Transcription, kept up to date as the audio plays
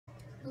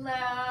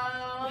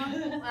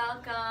Hello,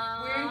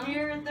 welcome. We're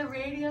here at the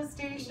radio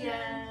station.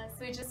 Yes,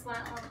 we just went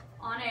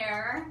on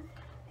air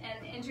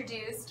and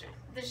introduced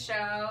the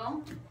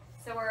show.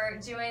 So we're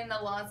doing the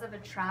laws of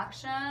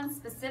attraction.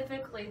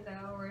 Specifically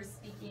though, we're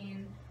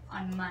speaking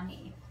on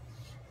money.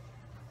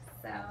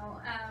 So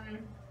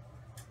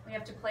we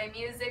have to play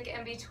music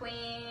in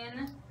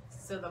between.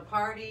 So the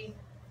party,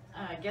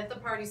 Get the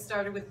Party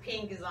Started with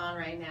Pink is on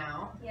right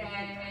now.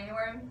 Yay,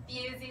 we're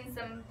infusing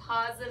some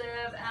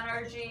positive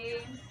energy.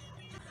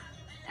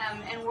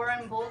 And we're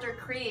in Boulder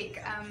Creek,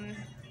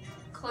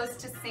 close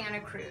to Santa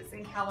Cruz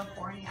in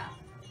California.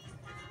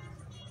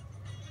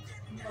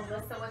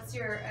 Melissa, what's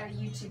your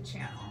YouTube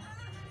channel?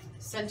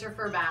 Center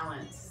for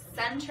Balance.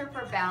 Center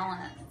for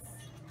Balance.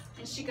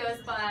 And she goes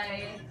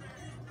by,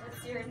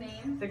 what's your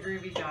name? The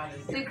Groovy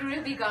Goddess. The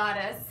Groovy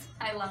Goddess.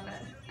 I love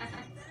it.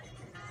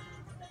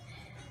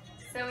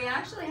 So we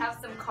actually have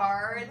some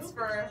cards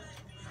for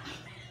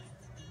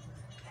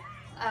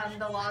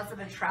the laws of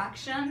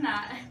attraction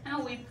that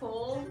we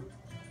pulled.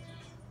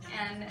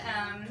 And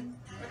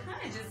we're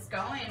kind of just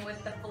going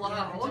with the flow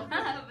of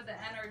the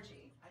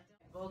energy.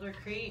 Boulder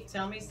Creek,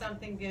 Tell Me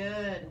Something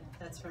Good.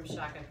 That's from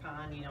Shaka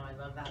Khan. You know, I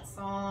love that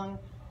song.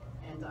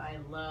 And I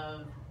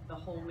love the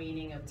whole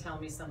meaning of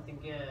Tell Me Something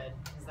Good,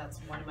 because that's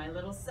one of my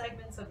little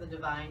segments of the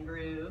Divine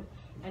Groove.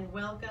 And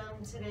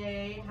welcome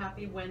today.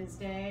 Happy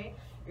Wednesday.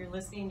 You're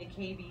listening to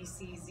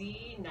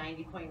KBCZ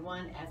 90.1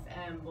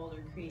 FM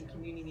Boulder Creek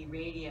Community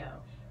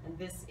Radio. And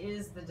this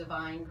is the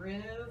Divine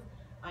Groove.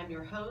 I'm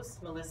your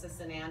host, Melissa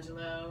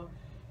Santangelo,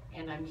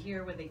 and I'm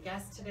here with a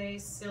guest today,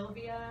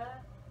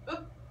 Sylvia.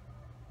 Oop.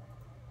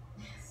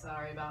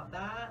 Sorry about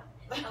that.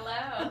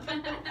 Hello.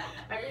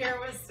 I'm here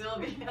with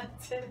Sylvia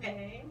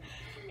today,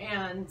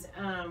 and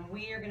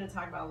we are going to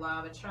talk about law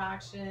of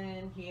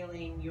attraction,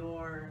 healing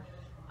your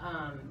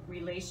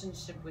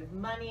relationship with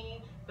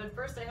money. But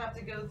first I have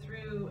to go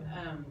through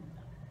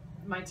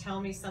my Tell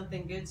Me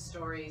Something Good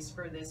stories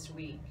for this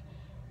week.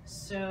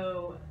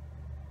 So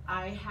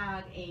I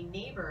had a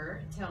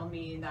neighbor tell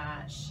me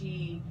that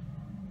she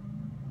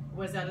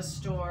was at a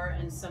store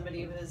and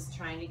somebody was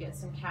trying to get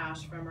some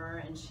cash from her,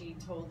 and she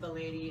told the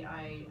lady,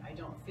 I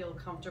don't feel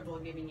comfortable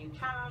giving you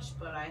cash,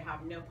 but I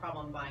have no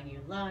problem buying you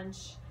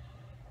lunch.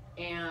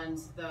 And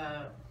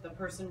the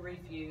person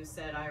refused,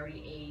 said, I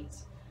already ate.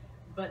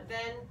 But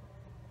then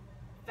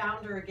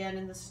found her again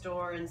in the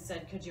store and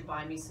said, could you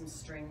buy me some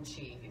string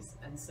cheese?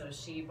 And so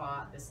she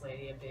bought this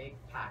lady a big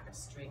pack of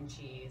string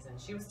cheese, and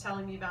she was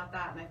telling me about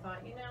that, and I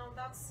thought, you know,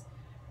 that's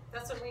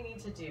what we need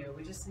to do.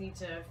 We just need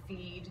to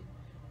feed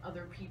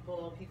other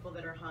people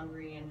that are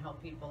hungry, and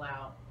help people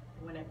out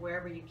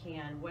wherever you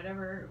can.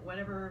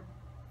 Whatever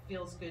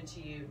feels good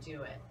to you,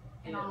 do it.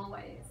 In all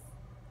ways.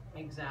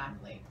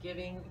 Exactly.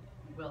 Giving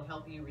will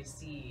help you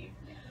receive.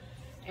 Yeah.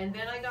 And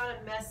then I got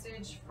a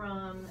message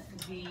from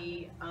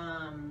the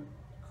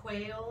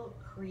Quail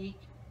Creek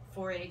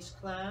 4-H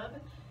Club.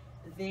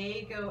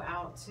 They go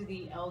out to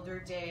the Elder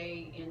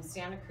Day in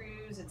Santa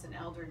Cruz. It's an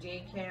elder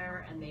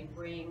daycare, and they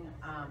bring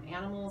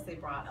animals. They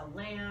brought a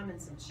lamb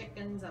and some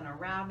chickens and a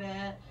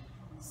rabbit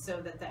so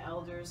that the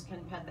elders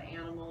can pet the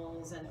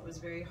animals, and it was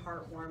very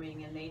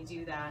heartwarming, and they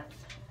do that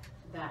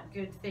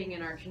good thing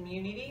in our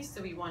community,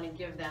 so we want to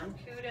give them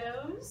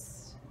kudos.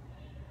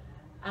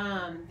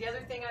 The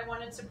other thing I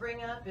wanted to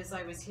bring up is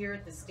I was here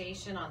at the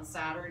station on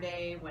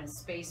Saturday when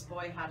Space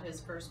Boy had his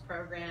first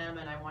program,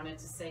 and I wanted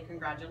to say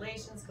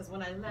congratulations, because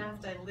when I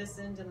left I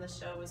listened and the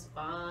show was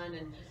fun.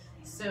 And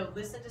so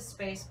listen to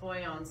Space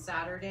Boy on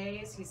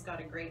Saturdays. He's got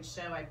a great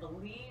show. I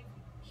believe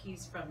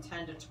he's from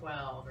 10 to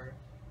 12 or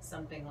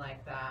something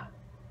like that.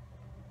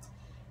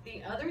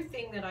 The other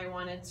thing that I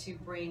wanted to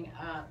bring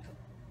up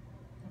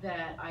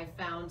that I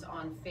found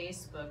on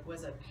Facebook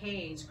was a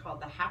page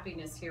called the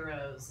Happiness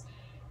Heroes.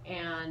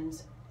 And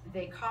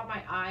they caught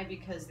my eye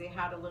because they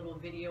had a little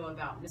video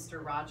about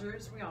Mr.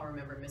 Rogers. We all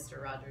remember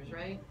Mr. Rogers,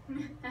 right?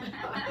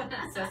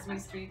 Sesame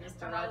Street,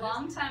 Mr. Rogers. A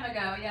long time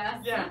ago,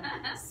 yes.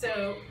 Yeah.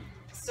 So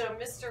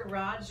Mr.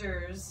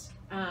 Rogers,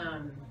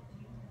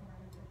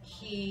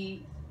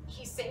 he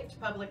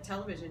saved public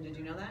television. Did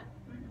you know that?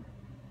 Mm-hmm.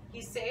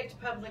 He saved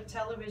public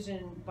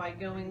television by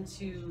going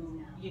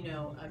to, you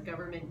know, a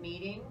government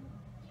meeting,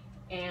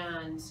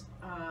 and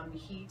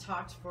he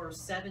talked for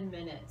 7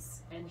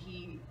 minutes, and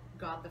he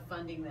got the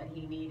funding that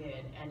he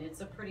needed, and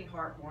it's a pretty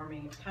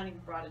heartwarming. It kind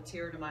of brought a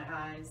tear to my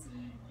eyes.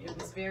 It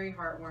was very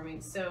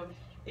heartwarming. So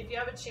if you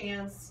have a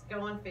chance,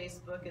 go on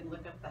Facebook and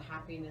look up the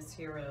Happiness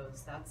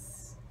Heroes.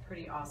 That's a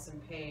pretty awesome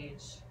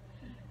page.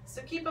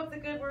 So keep up the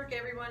good work,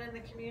 everyone in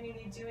the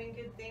community doing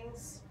good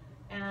things,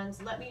 and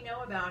let me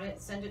know about it.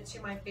 Send it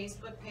to my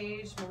Facebook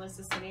page,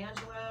 Melissa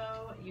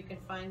Santangelo. You can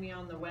find me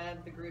on the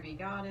web, The Groovy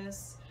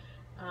Goddess.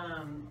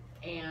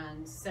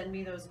 And send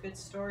me those good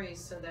stories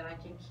so that I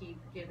can keep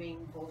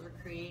giving Boulder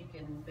Creek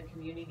and the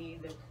community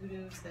the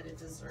kudos that it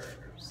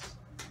deserves.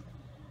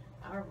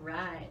 All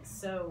right,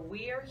 so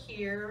we are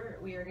here.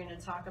 We are going to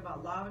talk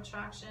about law of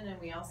attraction, and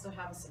we also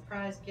have a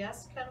surprise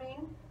guest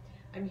coming.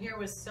 I'm here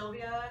with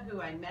Sylvia,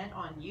 who I met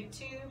on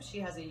YouTube. She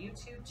has a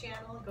YouTube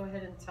channel. Go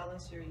ahead and tell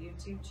us your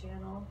YouTube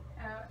channel.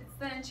 It's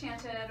the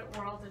Enchanted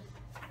World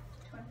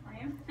of Twin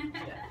Flame.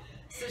 Yeah.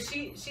 So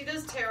she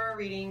does tarot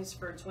readings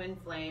for twin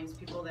flames,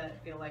 people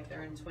that feel like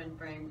they're in twin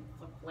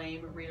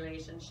flame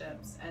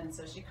relationships. And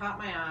so she caught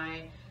my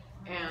eye,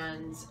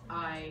 and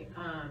I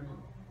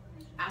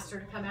asked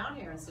her to come out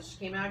here, and so she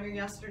came out here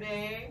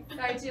yesterday.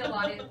 So I do a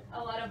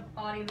lot of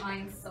body,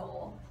 mind,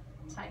 soul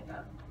type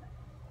of.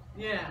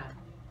 Yeah.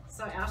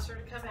 So I asked her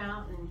to come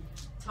out and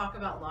talk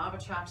about law of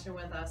attraction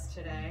with us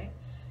today.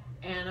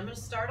 And I'm going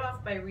to start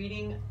off by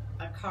reading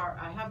a card.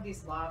 I have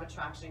these law of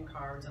attraction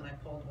cards, and I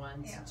pulled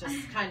one to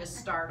just kind of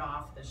start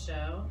off the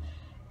show.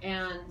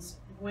 And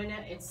when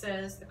it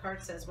says, the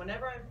card says,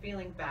 whenever I'm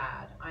feeling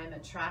bad, I'm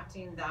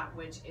attracting that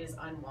which is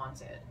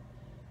unwanted.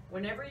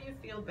 Whenever you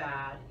feel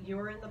bad,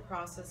 you're in the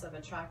process of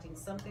attracting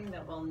something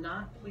that will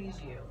not please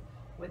you.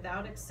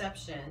 Without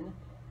exception,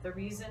 the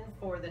reason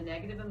for the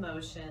negative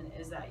emotion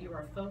is that you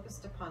are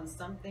focused upon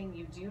something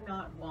you do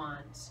not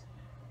want,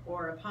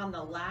 or upon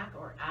the lack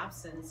or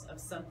absence of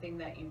something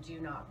that you do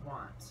not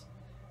want.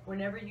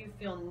 Whenever you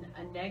feel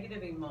a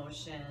negative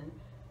emotion,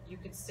 you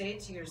could say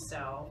to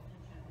yourself,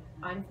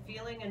 I'm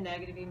feeling a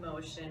negative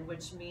emotion,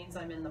 which means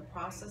I'm in the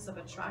process of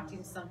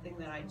attracting something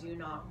that I do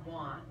not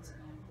want.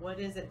 What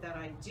is it that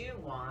I do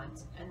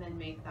want? And then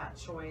make that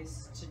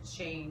choice to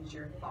change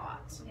your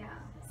thought. Yeah,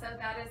 so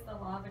that is the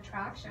law of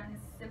attraction,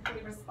 is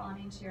simply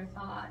responding to your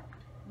thought,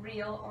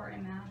 real or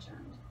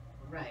imagined.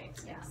 Right,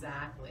 Yeah.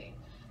 Exactly.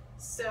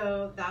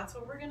 So that's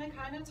what we're going to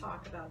kind of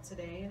talk about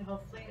today, and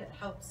hopefully it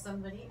helps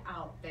somebody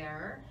out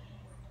there.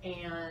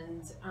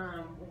 And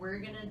we're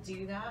going to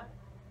do that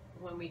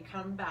when we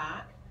come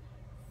back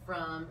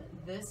from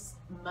this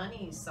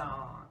money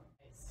song.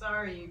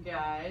 Sorry, you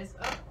guys.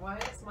 Oh, why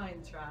is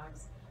mine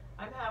tracks?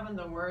 I'm having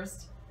the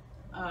worst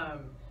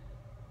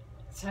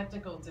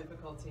technical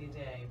difficulty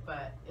day,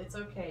 but it's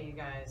okay, you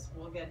guys.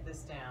 We'll get this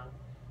down.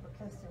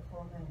 Because the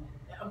full moon.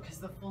 Oh, because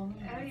the full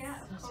moon. Oh, yeah,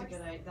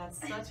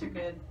 That's such a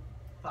good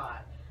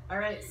thought. All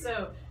right,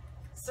 so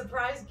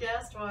surprise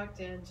guest walked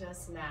in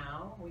just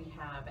now. We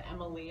have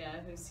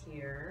Emilia, who's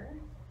here.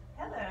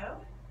 Hello.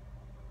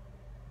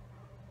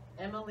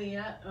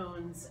 Emilia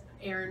owns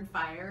Air and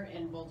Fire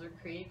in Boulder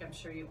Creek. I'm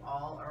sure you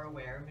all are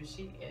aware who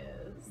she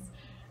is.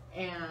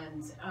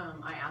 And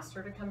I asked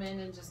her to come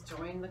in and just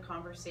join the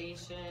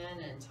conversation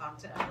and talk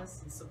to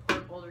us and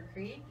support Boulder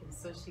Creek. And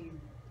so she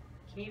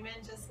came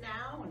in just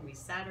now and we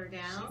sat her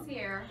down. She's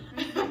here.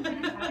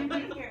 Happy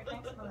to be here.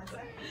 Thanks,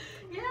 Melissa.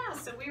 Yeah,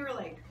 so we were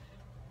like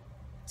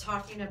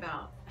talking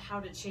about how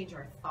to change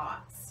our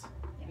thoughts,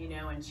 you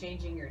know, and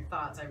changing your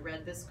thoughts. I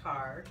read this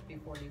card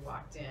before you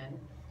walked in,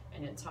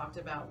 and it talked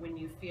about when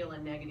you feel a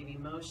negative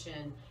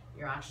emotion,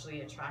 you're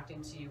actually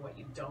attracting to you what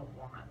you don't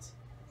want.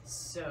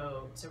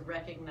 So to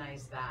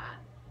recognize that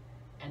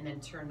and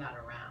then turn that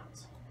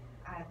around.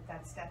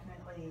 That's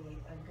definitely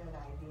a good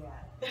idea.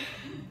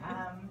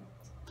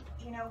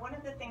 You know, one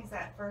of the things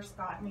that first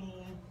caught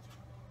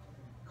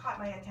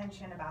my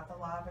attention about the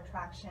law of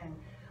attraction,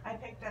 I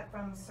picked up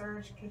from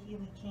Serge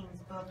Kahili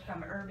King's book,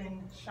 From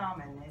Urban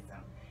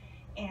Shamanism.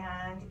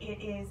 And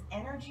it is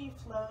energy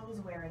flows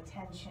where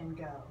attention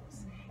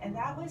goes. And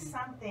that was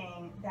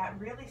something that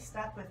really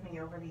stuck with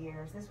me over the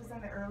years. This was in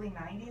the early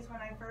 90s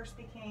when I first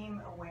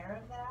became aware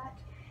of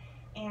that.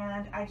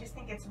 And I just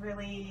think it's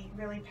really,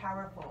 really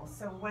powerful.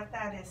 So what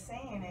that is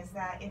saying is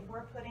that if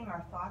we're putting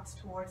our thoughts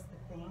towards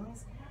the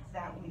things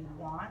that we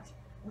want,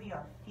 we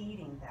are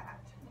feeding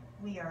that.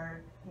 We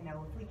are, you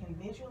know, if we can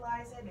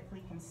visualize it, if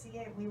we can see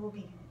it, we will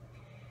be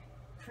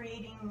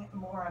creating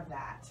more of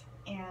that.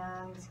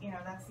 And, you know,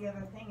 that's the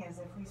other thing, is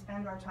if we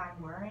spend our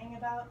time worrying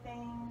about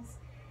things,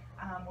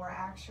 we're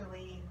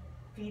actually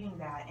feeding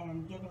that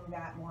and giving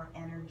that more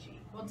energy.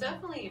 Well,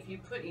 definitely if you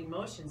put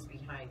emotions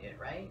behind it,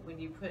 right? When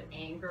you put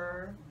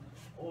anger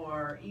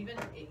or even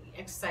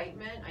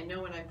excitement, I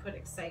know when I put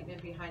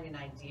excitement behind an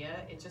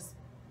idea, it just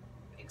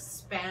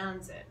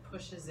expands it,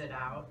 pushes it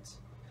out.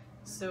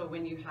 So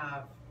when you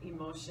have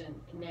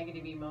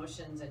negative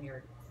emotions, and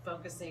you're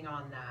focusing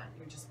on that,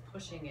 you're just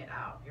pushing it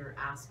out. You're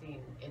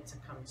asking it to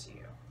come to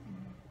you.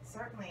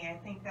 Certainly, I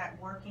think that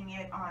working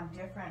it on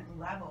different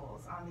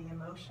levels, on the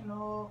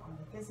emotional, on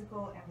the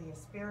physical, and the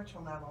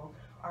spiritual level,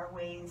 are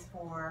ways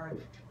for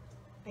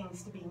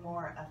things to be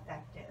more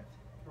effective.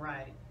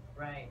 Right,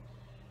 right.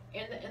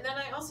 And then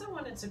I also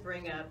wanted to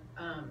bring up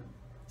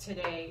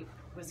today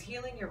was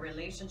healing your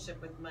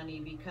relationship with money,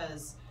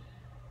 because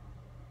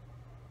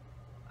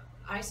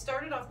I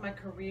started off my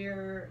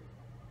career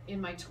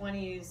in my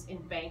 20s in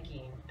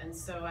banking, and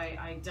so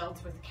I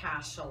dealt with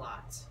cash a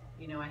lot.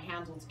 You know, I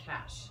handled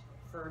cash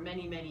for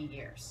many, many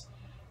years.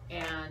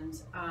 And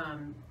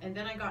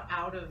then I got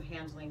out of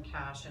handling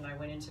cash and I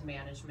went into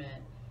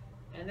management.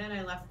 And then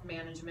I left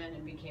management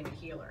and became a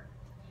healer.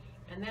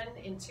 And then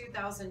in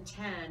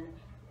 2010,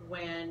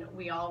 when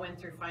we all went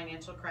through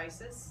financial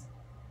crisis,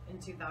 in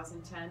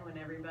 2010, when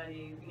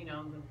everybody, you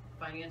know, the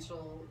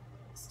financial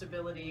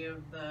stability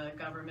of the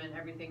government,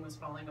 everything was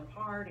falling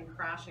apart and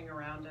crashing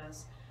around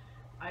us,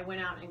 I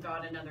went out and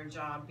got another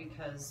job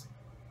because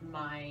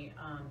my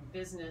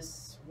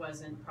business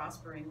wasn't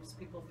prospering because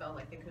people felt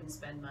like they couldn't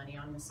spend money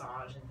on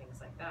massage and things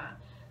like that.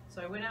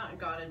 So I went out and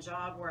got a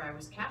job where I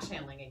was cash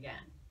handling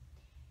again.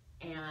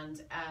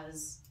 And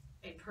as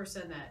a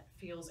person that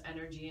feels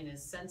energy and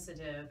is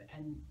sensitive,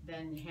 and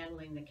then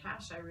handling the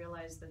cash, I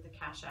realized that the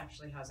cash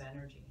actually has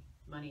energy.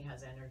 Money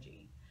has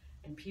energy,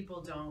 and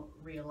people don't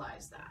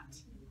realize that.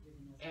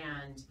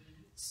 And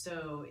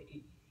so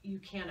you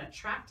can't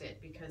attract it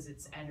because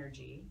it's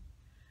energy.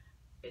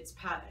 It's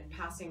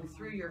passing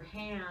through your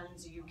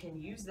hands. You can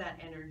use that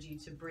energy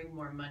to bring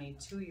more money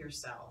to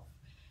yourself.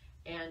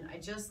 And I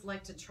just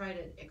like to try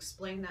to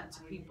explain that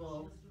to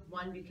people.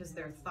 One, because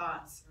their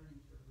thoughts,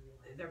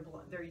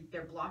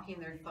 they're blocking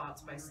their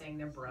thoughts by saying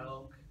they're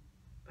broke,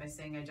 by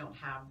saying I don't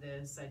have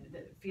this,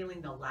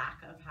 feeling the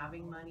lack of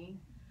having money,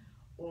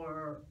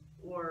 or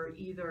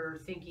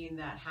either thinking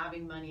that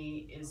having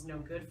money is no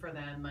good for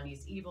them,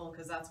 money's evil,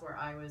 because that's where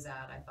I was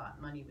at. I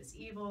thought money was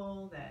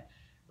evil, that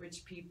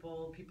rich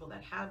people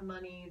that had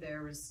money,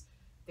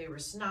 they were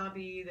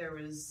snobby, there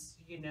was,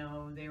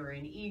 they were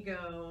in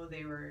ego,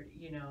 they were,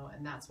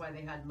 and that's why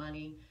they had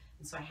money.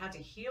 And so I had to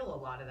heal a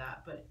lot of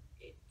that, but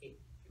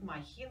my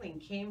healing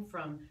came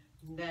from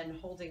then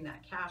holding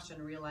that cash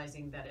and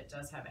realizing that it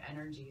does have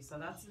energy. So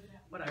that's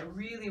what I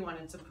really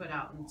wanted to put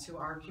out into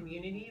our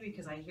community,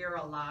 because I hear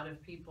a lot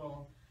of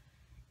people.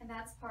 And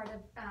that's part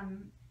of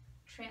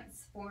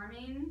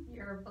transforming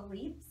your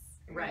beliefs,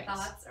 your Right,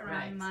 thoughts around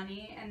right.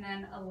 money, and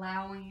then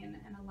allowing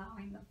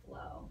the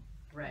flow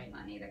Right. of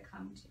money to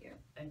come to you.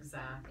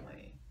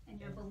 Exactly. And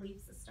your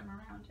belief system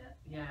around it.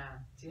 Yeah.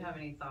 Do you have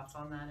any thoughts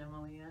on that,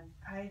 Emilia?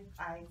 I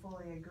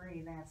fully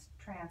agree. That's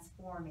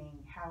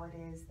transforming how it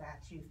is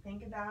that you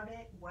think about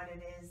it, what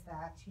it is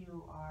that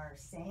you are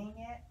saying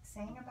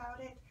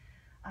about it,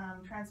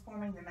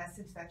 transforming the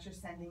message that you're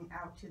sending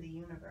out to the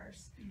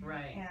universe.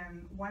 Right.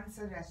 And one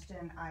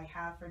suggestion I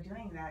have for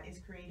doing that is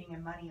creating a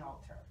money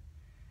altar.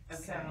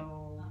 Okay.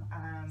 So,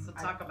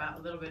 talk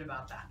a little bit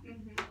about that.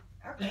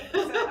 Okay.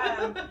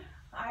 So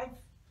I've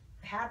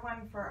had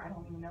one for I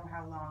don't even know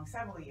how long,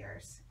 several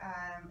years.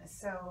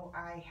 So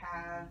I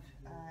have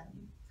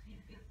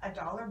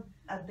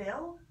a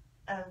bill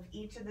of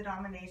each of the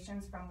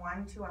denominations from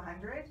 1 to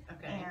 100,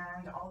 Okay.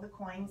 and all the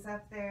coins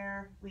up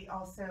there. We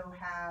also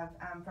have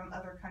from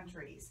other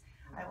countries.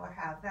 I will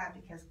have that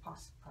because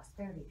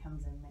prosperity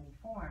comes in many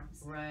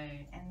forms.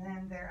 Right. And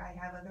then I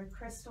have other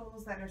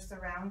crystals that are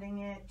surrounding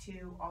it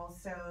too,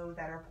 also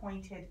that are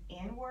pointed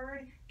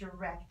inward,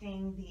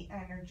 directing the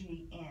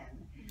energy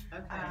in.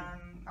 Okay.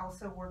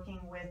 Also working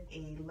with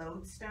a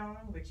lodestone,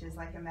 which is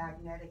like a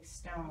magnetic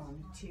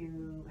stone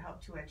to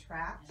help to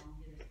attract,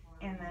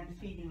 and then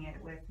feeding it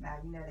with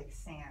magnetic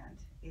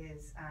sand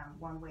is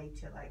one way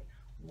to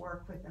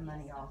work with the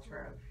money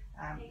altar.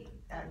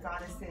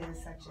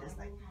 Goddesses such as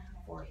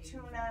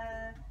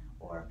Fortuna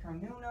or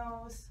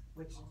Carnunos,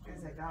 which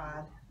is a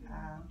god.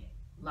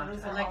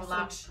 Those are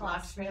also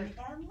Lakshmi.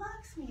 And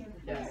Lakshmi,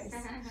 of Yes.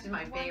 course. She's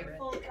my favorite.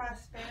 Wonderful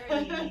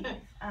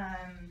prosperity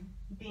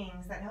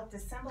beings that help to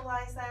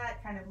symbolize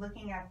that, kind of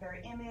looking at their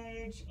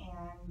image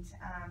and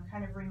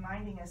kind of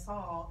reminding us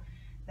all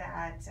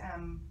that,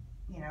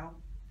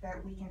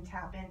 that we can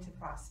tap into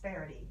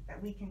prosperity, that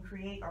we can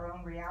create our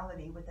own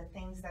reality with the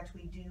things that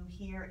we do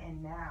here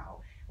and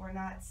now. We're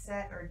not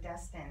set or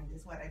destined,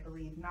 is what I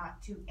believe,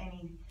 not to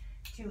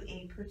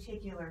a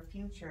particular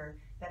future,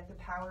 that the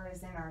power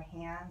is in our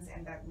hands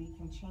and that we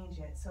can change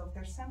it. So if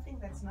there's something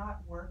that's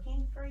not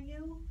working for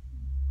you,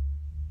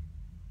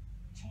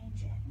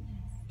 change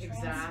it.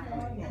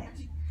 Transform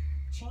it.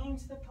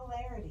 Change the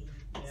polarity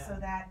so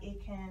that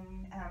it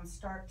can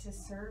start to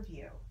serve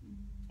you.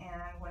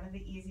 And one of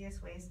the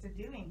easiest ways to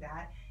doing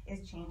that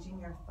is changing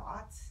your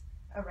thoughts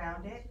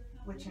around it,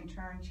 which in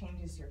turn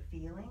changes your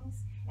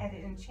feelings, and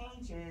it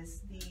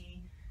changes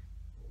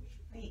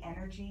the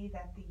energy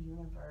that the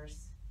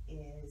universe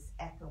is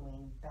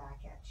echoing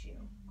back at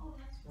you.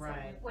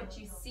 Right. So what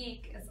you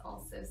seek is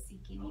also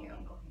seeking you.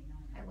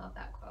 I love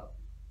that quote.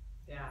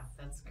 Yeah,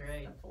 that's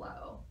great. The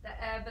flow,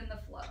 the ebb and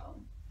the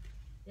flow.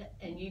 Yeah,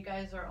 and you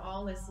guys are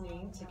all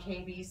listening to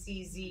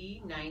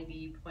KBCZ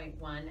 90.1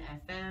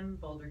 FM,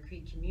 Boulder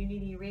Creek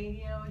Community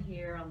Radio,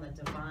 here on the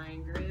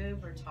Divine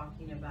Groove. We're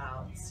talking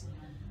about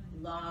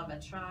law of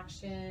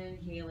attraction,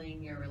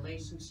 healing your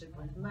relationship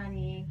with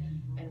money,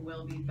 and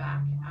we'll be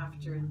back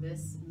after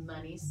this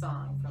money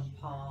song from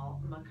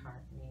Paul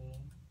McCartney.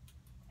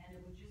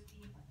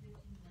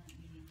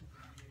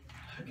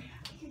 Okay.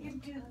 You can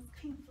do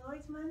Pink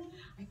Floyd's Money?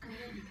 I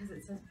couldn't because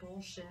it says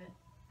bullshit.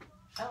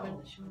 Oh.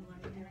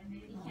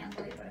 You can't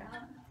bleep it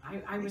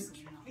out. I was.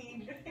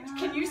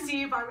 Can you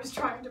see if I was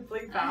trying to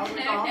bleep out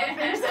with all the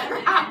things that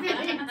are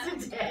happening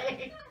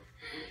today?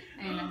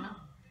 I know.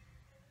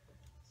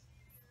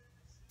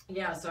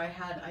 Yeah, so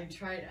I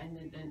tried,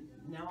 and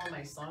now all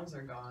my songs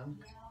are gone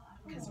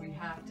because we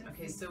have to.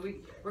 Okay, so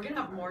we're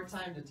gonna have more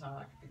time to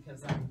talk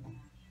because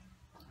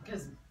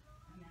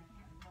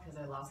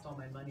I lost all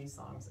my money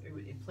songs.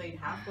 It played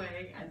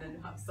halfway and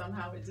then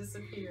somehow it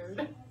disappeared,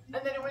 and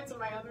then it went to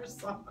my other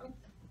song.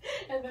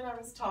 And then I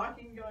was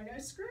talking, going, I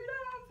screwed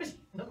up.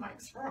 The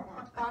mic's wrong.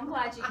 Well, I'm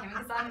glad you came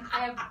because I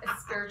have a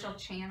spiritual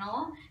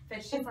channel,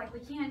 but she's like, we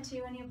can't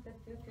do any of the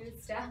foo-foo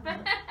stuff.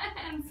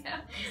 And so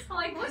I'm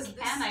like, what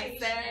can I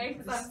say?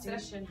 The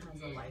station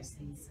has a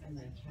license and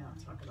they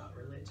can't talk about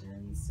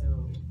religion,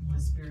 so the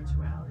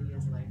spirituality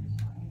is like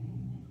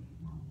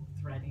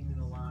threading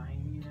the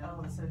line, you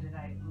know? Oh, so did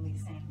I only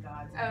saying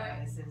gods and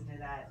goddesses do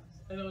that?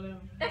 I don't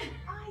know.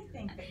 I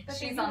think that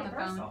she's on the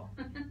phone.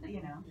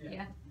 You know?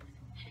 Yeah.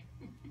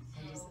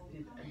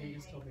 They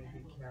just told me to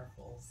be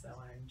careful, so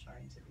I'm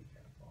trying to be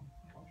careful.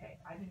 Okay,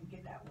 I didn't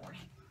get that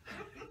warning.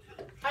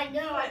 I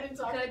know, I didn't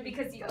talk. Good,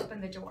 because you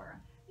opened the door.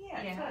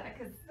 Yeah,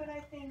 because but I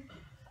think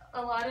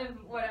a lot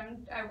of what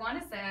I want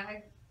to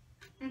say,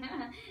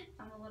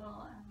 I'm a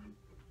little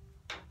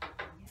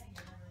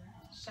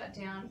shut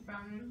down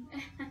from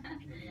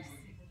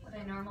what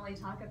I normally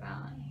talk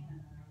about.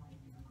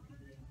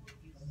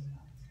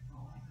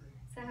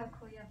 So how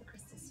cool you have a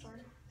crystal store.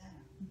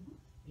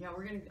 Yeah,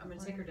 I'm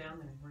gonna take her down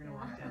there. We're gonna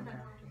walk down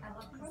there. I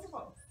love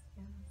crystals.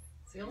 Yeah.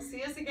 So you'll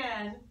see us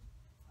again.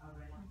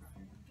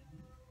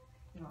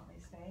 you want me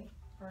to stay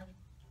for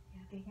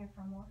be here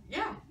for more?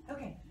 Yeah.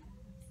 Okay.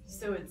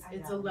 So it's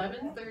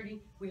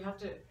 11:30. We have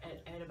to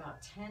at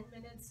about 10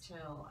 minutes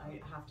till I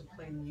have to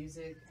play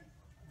music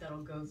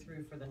that'll go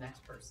through for the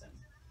next person.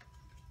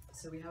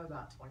 So we have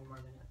about 20 more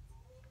minutes.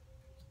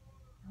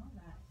 All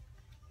right.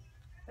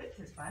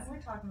 This is fun. We're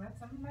talking about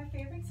some of my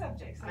favorite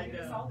subjects. We do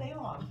this all day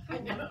long. I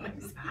know,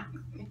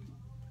 exactly.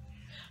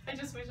 I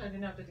just wish I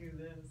didn't have to do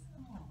this.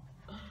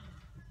 Oh.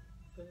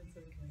 But it's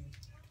okay.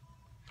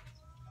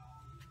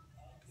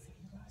 So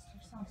you lost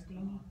your songs. Do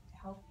you need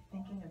help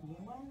thinking of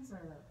new ones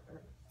or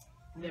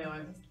No,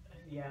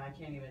 I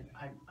can't even.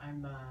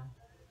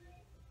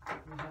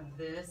 We have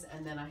this,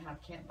 and then I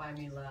have Can't Buy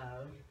Me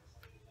Love,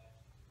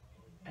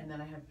 and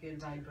then I have Good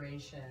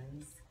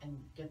Vibrations, and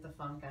Get the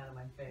Funk Out of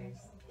My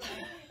Face.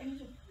 And you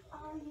said,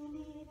 all you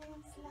need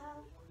is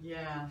love.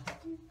 Yeah,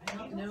 I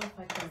don't know if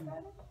I can.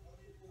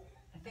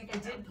 I think I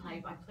did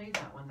play. I played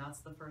that one.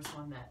 That's the first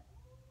one that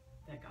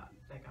got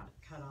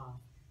cut off.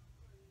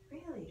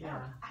 Really?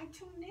 Yeah. Oh, I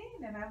tuned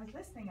in and I was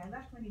listening. I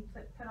left when he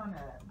put on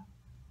a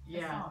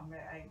Yeah. song.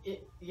 But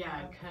It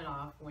cut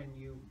off when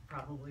you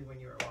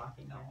were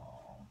walking here.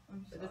 Oh,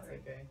 I'm But sorry.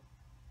 it's okay.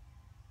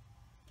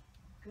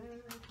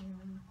 Good.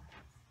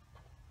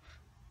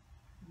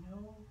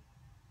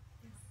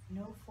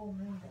 No full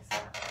moon this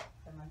month,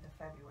 the month of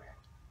February.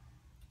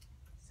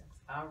 So,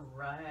 All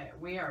right,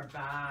 we are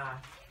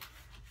back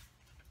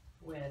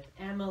with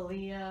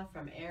Emilia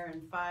from Air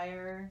and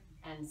Fire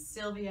and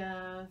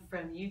Sylvia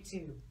from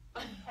YouTube.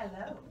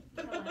 hello.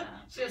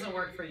 She doesn't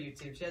work for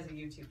YouTube. She has a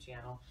YouTube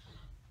channel.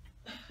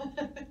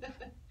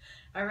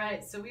 All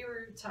right, so we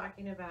were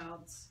talking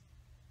about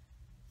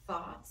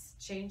thoughts,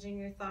 changing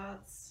your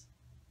thoughts,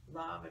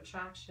 law of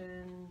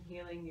attraction,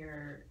 healing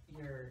your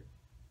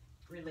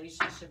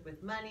relationship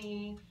with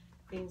money,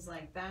 things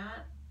like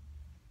that.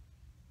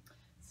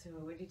 So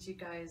what did you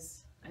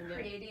guys...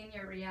 Creating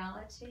your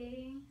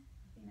reality,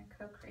 being a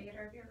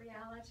co-creator of your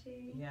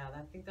reality. Yeah,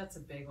 I think that's a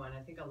big one.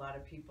 I think a lot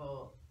of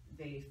people,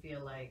 they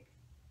feel like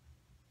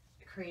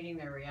creating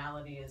their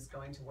reality is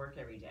going to work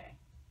every day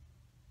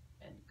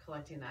and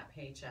collecting that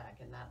paycheck,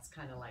 and that's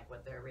kind of like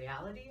what their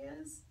reality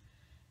is.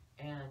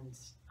 And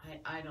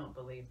I don't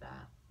believe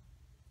that.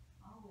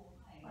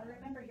 I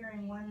remember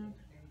hearing one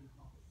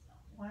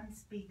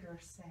speaker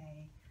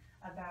say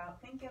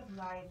about, think of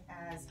life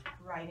as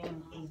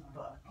writing a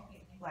book.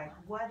 Like,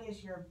 what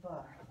is your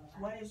book?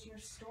 What is your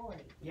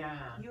story?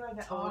 Yeah, You are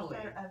the totally.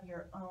 author of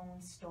your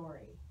own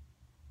story.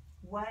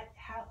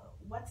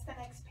 What's the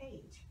next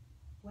page?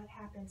 What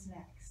happens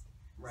next?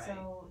 Right.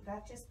 So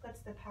that just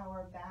puts the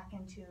power back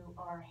into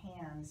our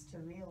hands to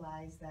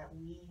realize that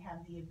we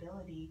have the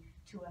ability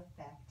to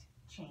affect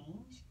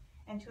change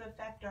and to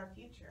affect our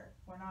future.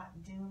 We're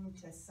not doomed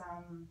to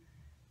some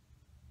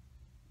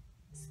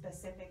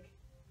specific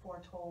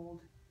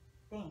foretold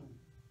thing,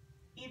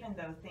 even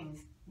though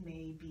things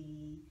may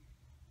be,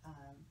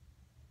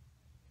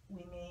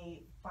 we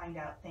may find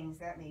out things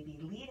that may be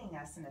leading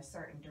us in a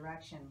certain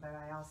direction, but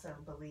I also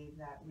believe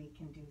that we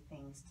can do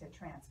things to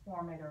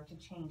transform it or to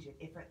change it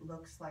if it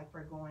looks like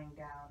we're going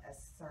down a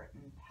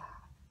certain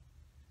path.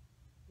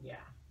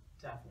 Yeah,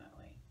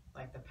 definitely.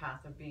 Like the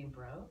path of being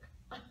broke.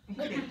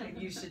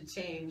 You should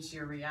change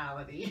your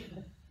reality.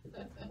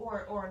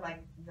 Or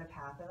like the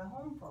path of a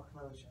home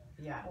foreclosure.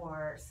 Yeah.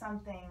 Or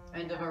something.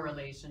 End of a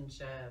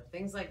relationship.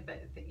 Things like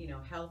that,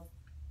 health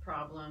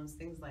problems,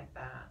 things like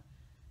that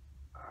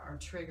are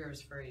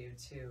triggers for you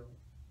to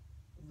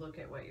look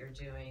at what you're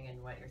doing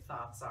and what your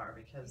thoughts are,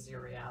 because your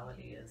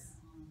reality is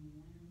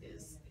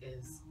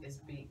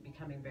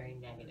becoming very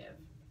negative,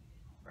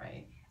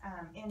 right?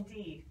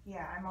 Indeed.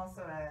 Yeah, I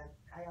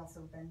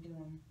also been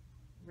doing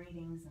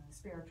readings and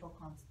spiritual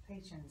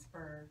consultations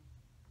for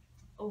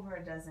over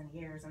a dozen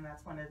years, and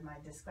that's one of my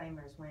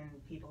disclaimers when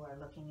people are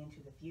looking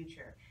into the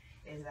future,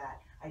 is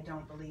that I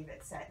don't believe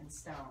it's set in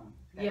stone.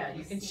 Yeah,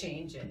 you can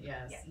change it,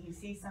 yes. Yeah, you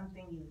see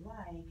something you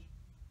like,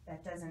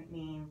 that doesn't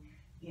mean,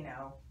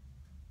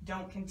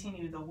 don't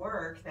continue the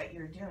work that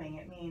you're doing.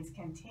 It means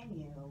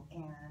continue,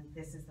 and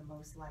this is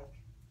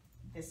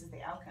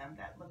the outcome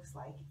that looks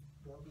like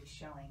will be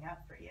showing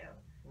up for you.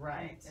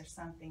 Right. And if there's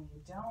something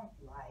you don't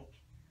like,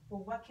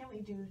 well, what can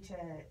we do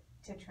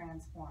to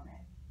transform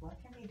it?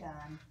 What can be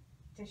done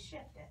to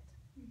shift it?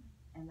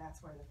 And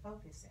that's where the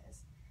focus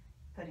is,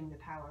 putting the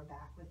power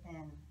back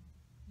within,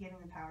 giving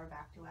the power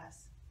back to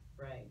us.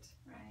 Right.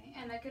 Right.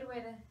 And a good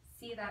way to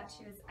see that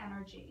too is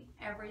energy.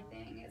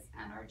 Everything is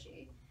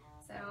energy.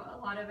 So a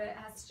lot of it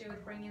has to do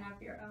with bringing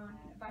up your own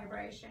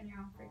vibration, your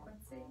own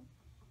frequency,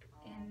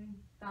 and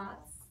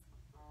thoughts.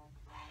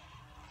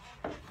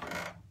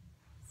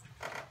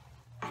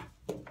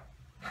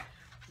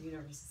 The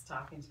universe is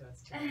talking to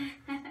us too.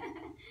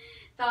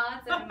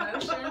 Thoughts and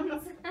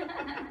emotions.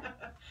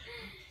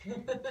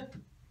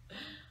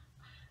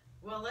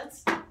 Well,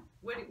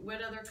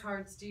 what other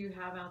cards do you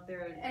have out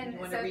there? And you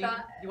want so to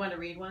read? You want to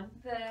read one?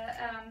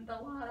 The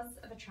laws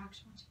of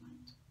attraction. What you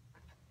want?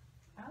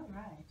 All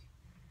right.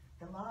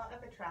 The law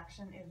of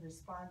attraction is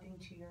responding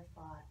to your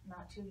thought,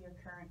 not to your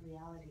current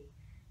reality.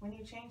 When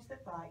you change the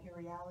thought, your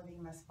reality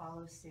must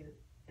follow suit.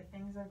 If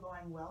things are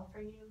going well for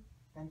you,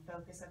 then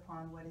focus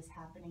upon what is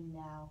happening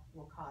now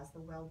will cause the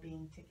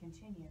well-being to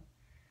continue.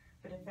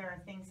 But if there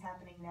are things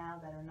happening now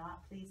that are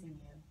not pleasing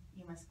you,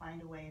 you must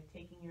find a way of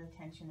taking your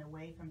attention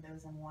away from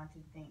those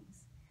unwanted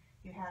things.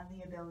 You have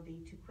the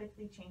ability to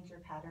quickly change your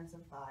patterns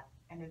of thought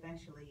and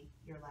eventually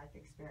your life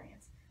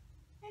experience.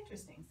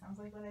 Interesting. Sounds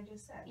like what I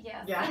just said.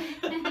 Yes. Yeah.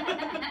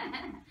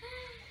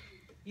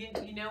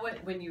 You know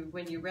what? When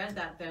you read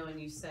that though,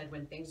 and you said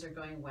when things are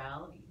going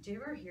well, do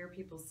you ever hear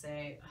people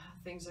say, oh,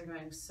 things are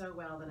going so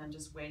well that I'm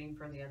just waiting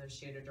for the other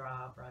shoe to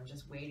drop, or I'm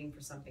just waiting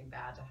for something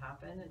bad to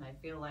happen? And I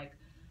feel like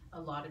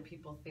a lot of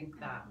people think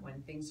that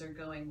when things are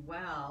going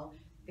well,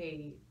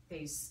 they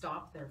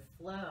stop their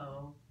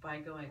flow by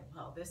going,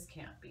 well, this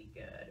can't be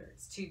good, or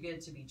it's too good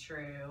to be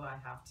true. I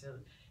have to,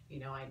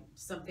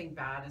 something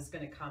bad is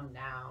going to come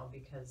now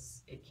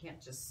because it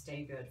can't just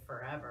stay good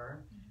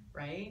forever,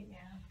 right?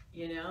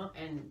 Yeah.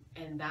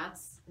 And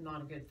that's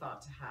not a good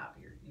thought to have.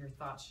 Your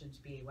thought should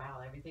be,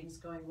 wow, everything's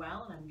going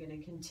well, and I'm going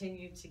to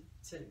continue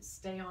to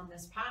stay on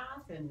this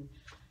path. And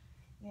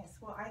yes,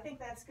 well, I think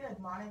that's good.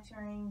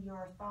 Monitoring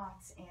your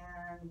thoughts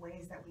and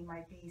ways that we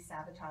might be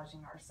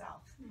sabotaging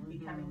ourselves,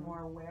 becoming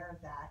more aware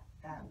of that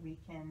we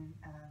can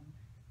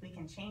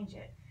change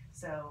it.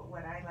 So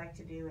what I like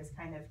to do is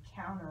kind of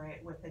counter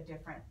it with a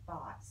different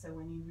thought. So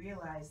when you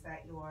realize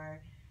that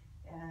you're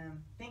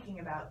thinking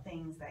about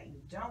things that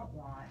you don't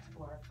want,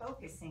 or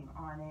focusing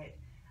on it,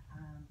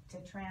 to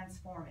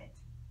transform it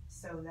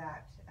so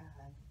that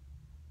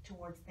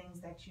towards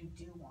things that you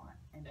do want,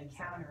 and to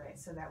counter it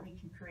so that we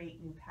can create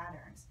new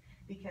patterns.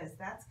 Because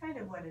that's kind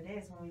of what it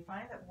is. When we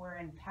find that we're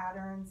in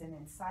patterns and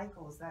in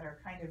cycles that are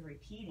kind of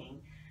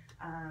repeating,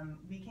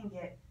 we can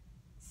get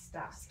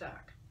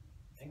stuck.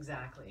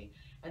 Exactly.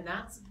 And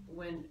that's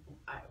when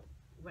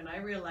I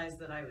realized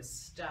that I was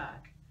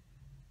stuck,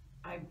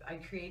 I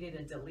created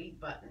a delete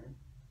button,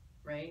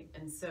 right?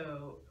 And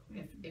so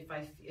if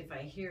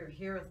I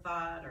hear a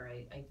thought, or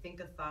I think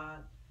a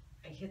thought,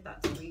 I hit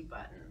that delete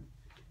button,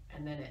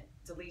 and then it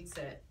deletes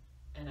it,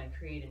 and I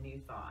create a new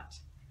thought.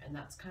 And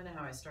that's kind of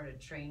how I started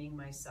training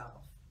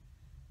myself.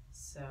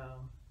 So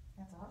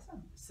That's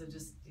awesome. So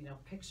just,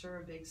 picture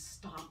a big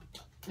stop,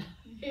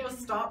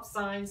 stop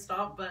sign,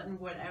 stop button,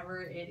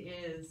 whatever it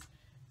is,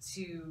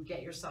 to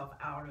get yourself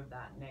out of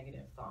that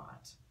negative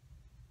thought.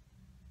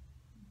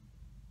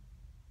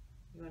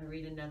 You want to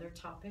read another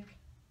topic?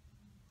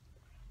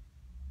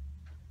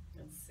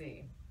 Let's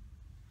see.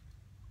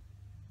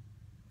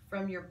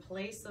 From your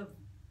place of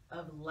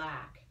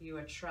lack, you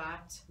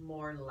attract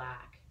more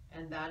lack,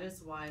 and that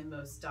is why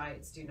most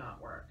diets do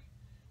not work.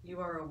 You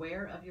are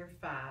aware of your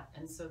fat,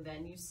 and so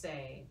then you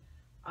say,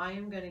 I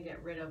am going to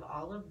get rid of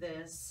all of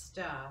this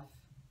stuff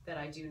that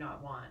I do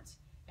not want.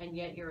 And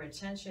yet your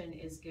attention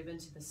is given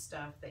to the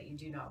stuff that you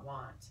do not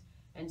want.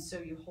 And so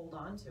you hold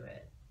on to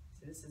it.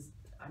 So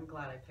I'm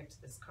glad I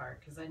picked this card,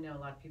 because I know a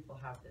lot of people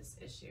have this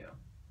issue.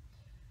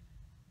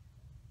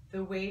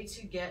 The way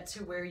to get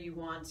to where you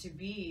want to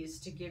be is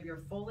to give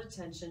your full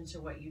attention to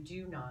what you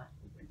do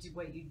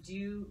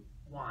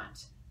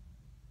want,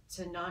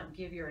 to not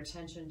give your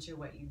attention to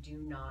what you do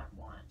not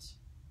want.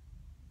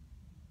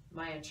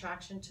 My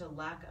attraction to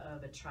lack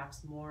of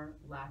attracts more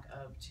lack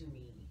of to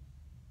me.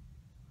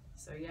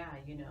 So yeah,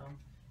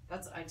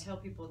 I tell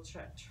people,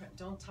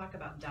 don't talk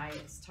about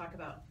diets, talk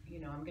about,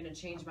 I'm going to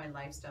change my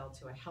lifestyle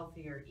to a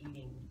healthier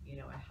eating,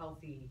 a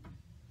healthy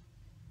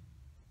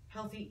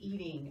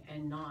eating,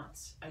 and not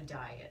a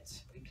diet,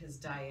 because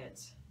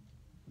diet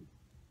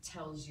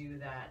tells you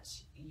that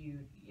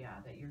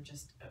you're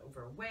just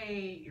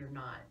overweight, you're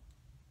not,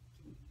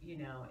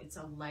 it's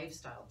a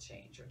lifestyle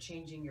change. You're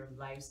changing your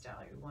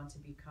lifestyle. You want to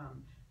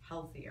become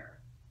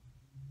healthier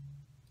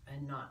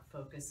and not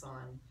focus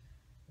on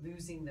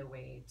losing the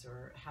weight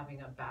or having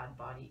a bad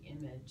body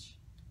image.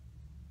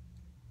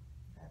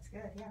 That's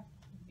good, yeah.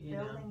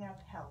 Building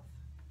up health.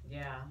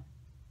 Yeah.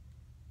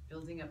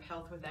 Building up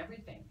health with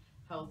everything.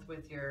 Health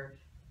with your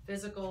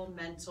physical,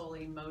 mental,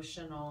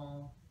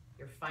 emotional,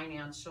 your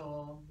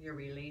financial, your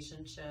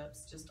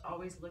relationships, just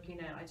always looking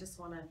at, I just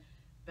want to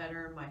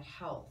better my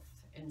health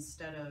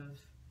instead of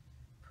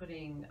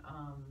putting,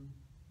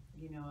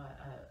 you know,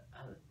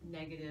 a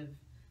negative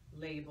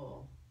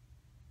label,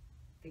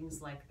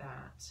 things like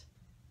that.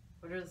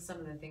 What are some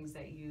of the things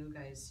that you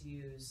guys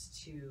use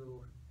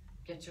to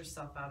get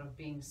yourself out of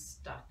being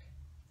stuck?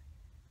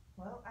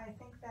 Well, I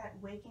think that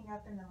waking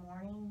up in the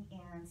morning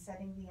and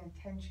setting the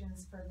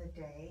intentions for the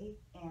day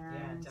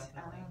and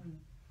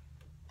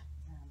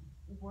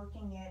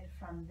working it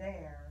from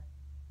there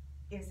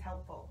is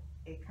helpful.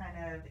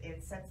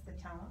 It sets the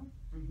tone,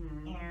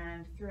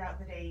 and throughout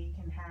the day you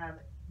can have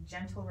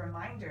gentle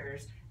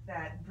reminders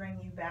that bring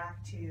you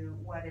back to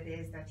what it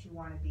is that you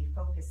want to be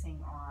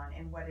focusing on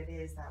and what it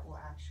is that will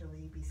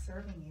actually be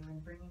serving you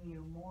and bringing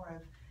you more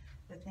of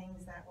the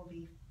things that will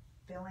be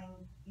filling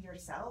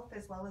yourself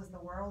as well as the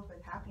world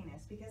with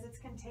happiness, because it's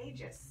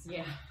contagious.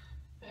 Yeah.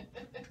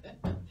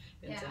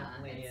 It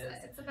definitely is.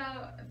 It's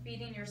about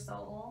feeding your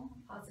soul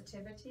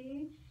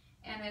positivity,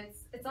 and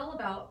it's all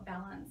about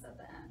balance at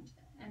the end,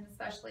 and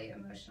especially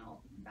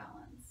emotional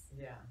balance.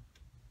 Yeah.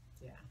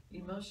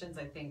 Emotions,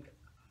 I think,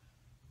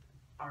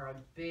 are a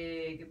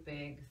big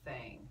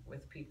thing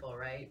with people,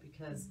 right?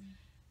 Because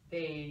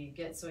they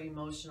get so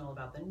emotional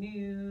about the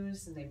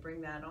news and they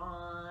bring that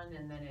on,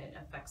 and then it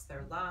affects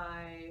their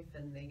life,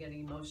 and they get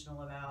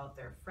emotional about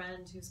their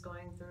friend who's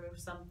going through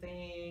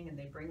something and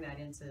they bring that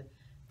into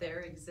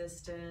their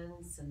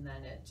existence, and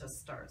then it just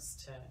starts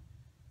to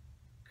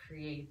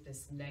create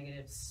this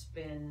negative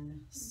spin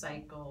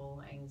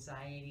cycle,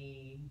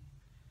 anxiety.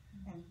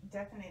 And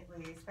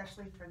definitely,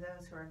 especially for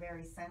those who are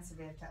very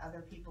sensitive to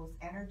other people's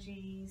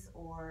energies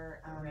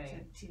or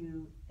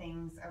to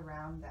things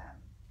around them.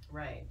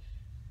 Right.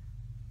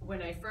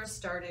 When I first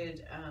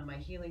started my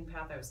healing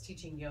path, I was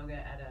teaching yoga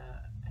at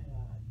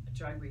a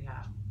drug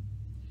rehab.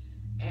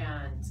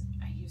 And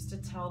I used to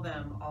tell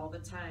them all the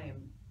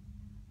time,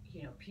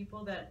 you know,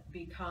 people that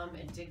become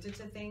addicted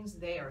to things,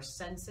 they are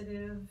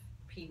sensitive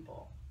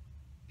people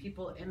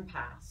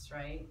empaths,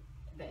 right?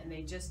 And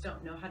they just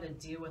don't know how to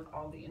deal with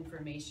all the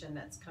information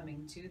that's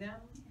coming to them.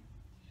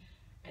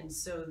 And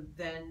so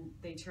then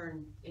they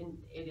turn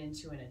it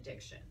into an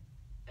addiction.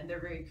 And they're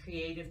very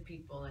creative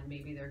people, and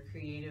maybe their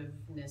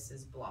creativeness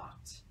is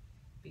blocked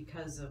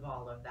because of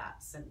all of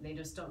that. So they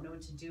just don't know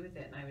what to do with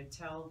it. And I would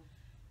tell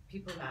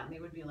people that, and they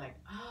would be like,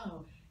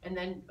 oh. And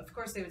then, of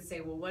course, they would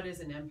say, well, what is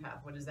an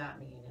empath? What does that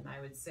mean? And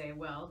I would say,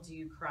 well, do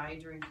you cry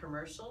during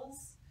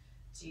commercials?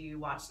 Do you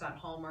watch that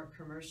Hallmark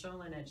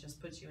commercial and it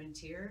just puts you in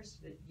tears?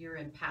 That you're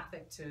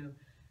empathic to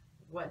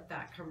what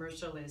that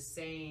commercial is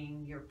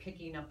saying. You're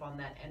picking up on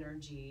that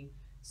energy,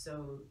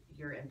 so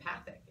you're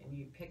empathic, and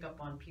you pick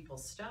up on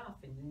people's stuff,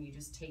 and then you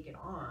just take it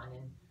on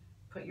and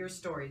put your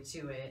story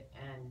to it,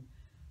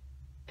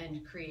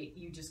 and create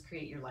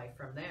your life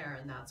from there.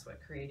 And that's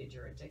what created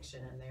your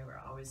addiction. And they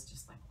were always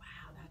just like,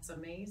 wow, that's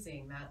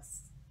amazing.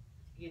 That's,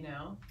 you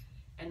know,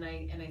 and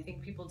I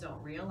think people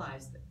don't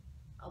realize that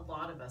a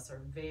lot of us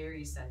are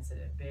very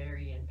sensitive,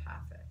 very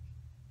empathic,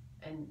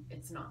 and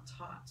it's not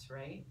taught,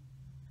 right?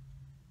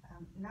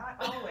 Not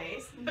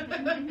always.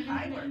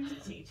 I work to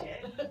teach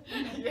it.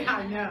 Yeah,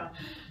 I know.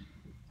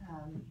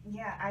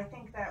 Yeah, I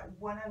think that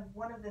one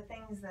of the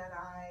things that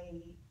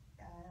I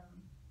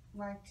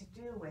like to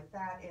do with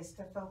that is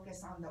to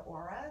focus on the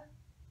aura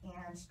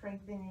and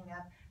strengthening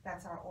up.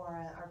 That's our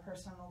aura, our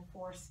personal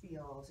force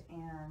field,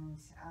 and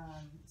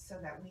so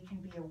that we can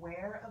be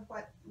aware of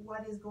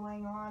what is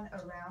going on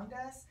around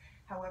us.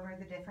 However,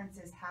 the difference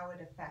is how it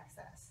affects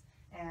us.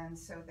 And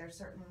so there's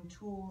certain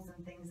tools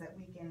and things that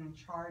we can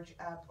charge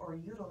up or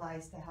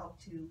utilize to help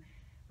to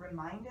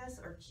remind us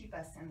or keep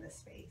us in this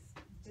space.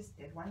 Just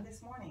did one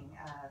this morning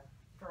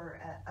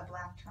for a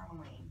black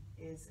tourmaline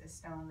is a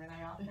stone that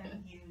I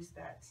often use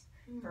that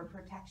for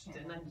protection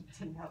and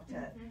to help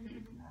to,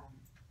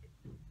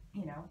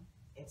 you know,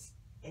 it's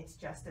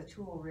just a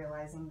tool,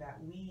 realizing that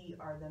we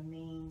are the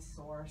main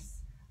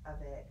source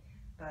of it,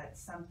 but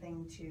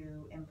something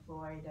to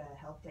employ to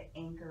help to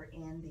anchor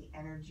in the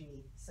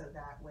energy, so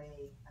that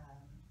way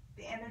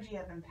the energy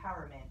of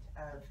empowerment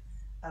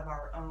of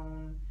our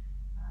own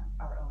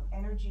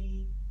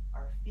energy,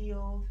 our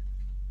field.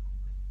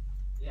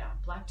 Yeah,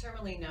 black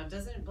tourmaline. Now,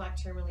 doesn't black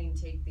tourmaline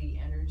take the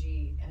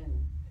energy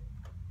and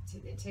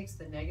it takes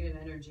the negative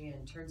energy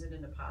and turns it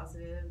into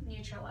positive?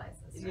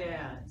 Neutralizes. Right?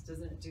 Yeah,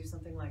 doesn't it do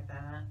something like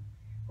that?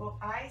 Well,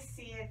 I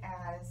see it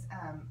as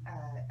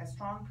a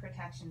strong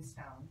protection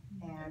stone,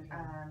 and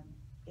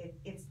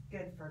it's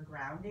good for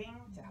grounding,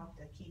 to help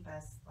to keep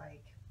us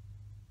like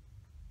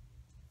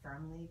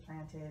firmly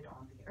planted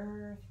on the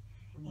earth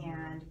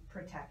and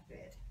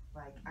protected.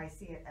 Like, I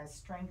see it as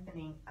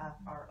strengthening up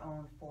our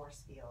own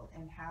force field,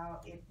 and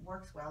how it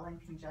works well in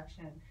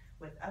conjunction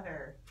with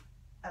other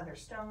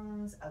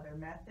stones, other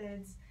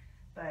methods.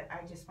 But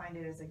I just find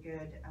it as a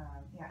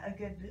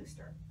good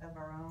booster of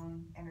our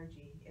own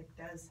energy. It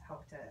does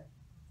help to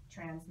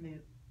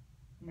transmute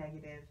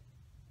negative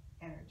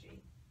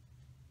energy.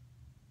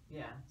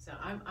 Yeah, so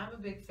I'm a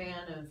big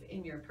fan of,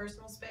 in your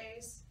personal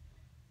space,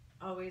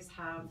 always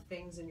have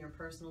things in your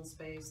personal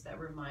space that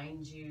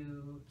remind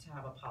you to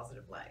have a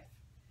positive life.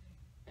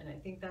 And I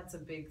think that's a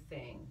big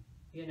thing,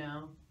 you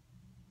know,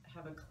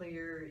 have a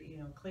clear, you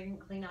know,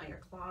 clean out your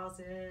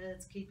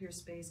closets, keep your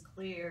space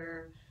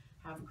clear,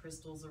 have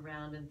crystals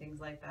around and things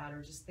like that,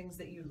 or just things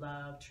that you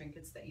love,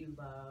 trinkets that you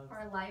love.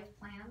 Or live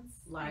plants.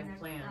 Live Not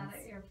plants.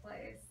 at your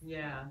place.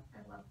 Yeah.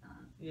 I love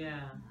that.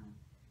 Yeah.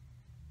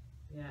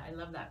 Yeah, I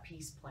love that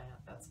peace plant.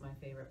 That's my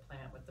favorite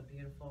plant with the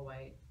beautiful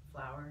white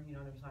flower. You know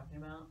what I'm talking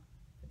about?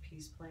 The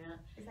peace plant.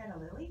 Is that a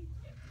lily?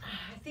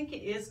 I think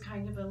it is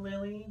kind of a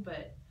lily,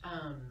 but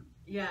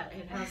yeah,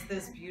 it has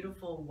this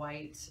beautiful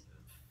white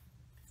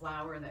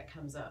flower that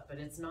comes up, but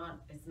it's not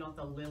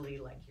the lily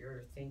like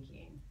you're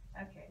thinking.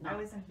 Okay, No. I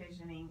was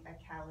envisioning a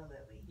calla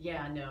lily.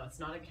 Yeah, no, it's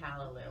not a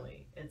calla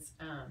lily. It's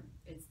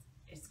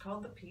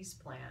called the peace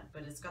plant,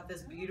 but it's got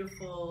this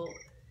beautiful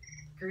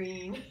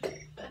green.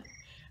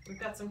 We've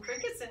got some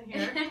crickets in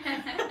here.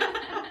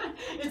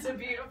 It's a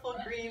beautiful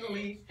green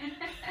leaf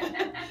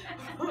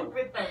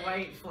with the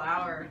white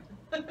flower.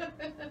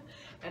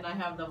 And I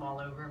have them all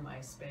over my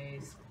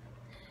space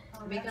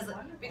Oh, because that's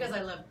wonderful. because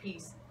I love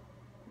peace.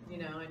 You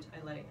know,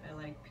 I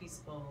like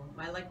peaceful.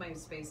 I like my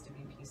space to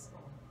be peaceful.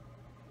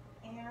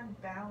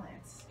 And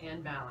balance.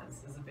 And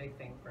balance is a big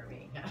thing for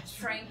me. Yes.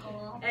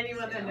 Tranquil.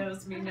 Anyone that too.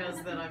 knows me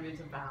knows that I'm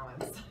into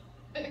balance.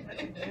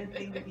 That's a good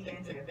thing to be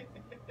into.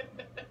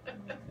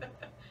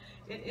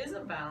 It is a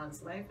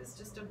balance. Life is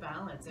just a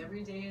balance.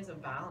 Every day is a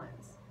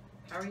balance.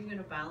 How are you going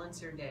to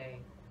balance your day?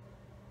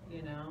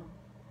 You know?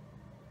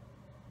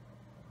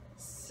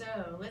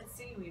 So, let's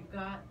see. We've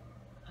got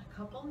a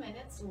couple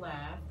minutes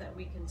left that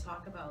we can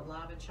talk about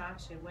law of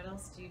attraction. What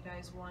else do you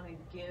guys want to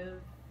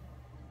give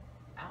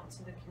out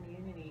to the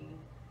community?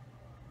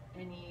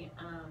 Any,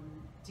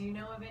 do you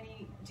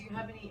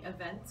have any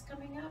events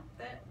coming up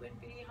that would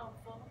be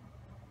helpful,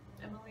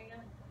 Emilia?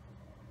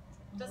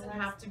 It doesn't Well,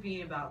 have to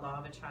be about law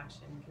of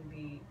attraction. It can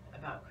be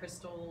about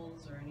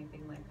crystals or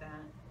anything like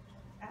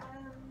that.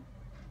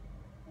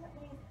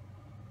 Let me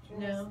just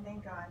No.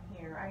 think on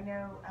here. I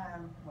know,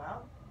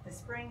 well, the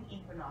spring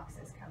equinox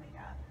is coming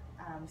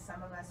up.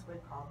 Some of us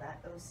would call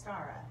that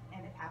Ostara,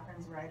 and it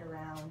happens right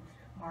around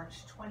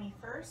March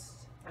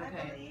 21st, I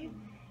Okay. believe.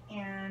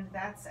 And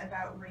that's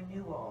about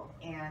renewal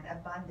and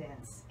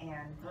abundance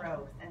and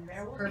growth. And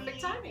there will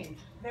Perfect timing.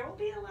 There will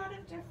be a lot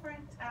of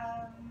different,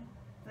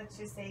 let's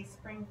just say,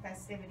 spring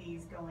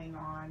festivities going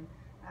on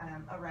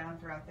around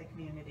throughout the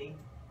community.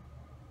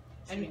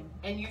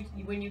 And you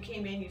when you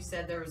came in, you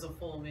said there was a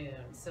full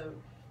moon. So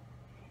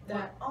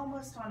that We're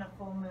almost on a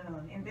full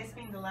moon, and this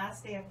being the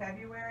last day of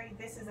February,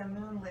 this is a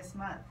moonless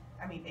month.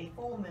 I mean, a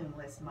full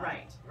moonless month.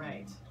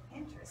 right.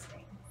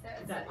 Interesting. So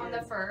it's That on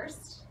is- the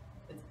 1st.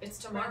 It's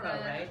tomorrow,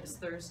 the- right? It's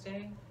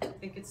Thursday. I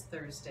think it's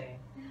Thursday.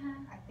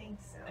 I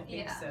think so. I think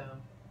Yeah. so.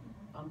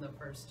 On the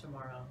 1st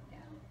tomorrow. Yeah.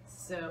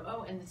 So,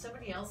 oh, and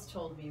somebody else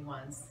told me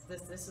once,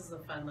 this is a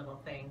fun little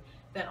thing,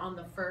 that on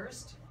the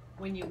 1st,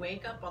 when you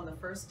wake up on the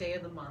 1st day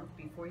of the month,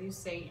 before you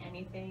say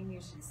anything, you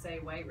should say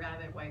white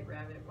rabbit, white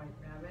rabbit, white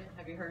rabbit.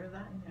 Have you heard of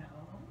that? No,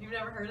 You've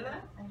never heard of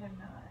that? I have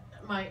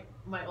not.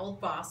 My old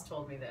boss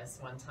told me this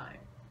one time.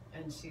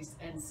 And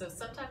so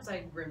sometimes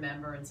I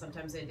remember and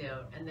sometimes I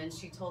don't. And then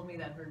she told me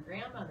that her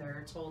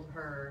grandmother told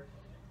her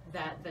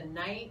that the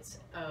night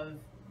of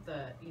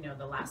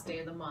the last day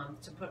of the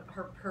month to put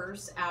her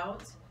purse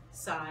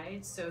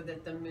outside so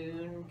that the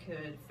moon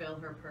could fill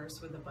her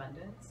purse with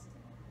abundance.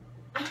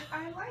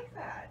 I like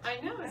that. I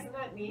know, isn't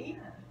that neat?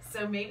 Yeah.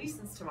 So maybe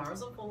since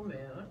tomorrow's a full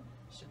moon,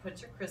 you should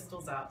put your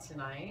crystals out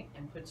tonight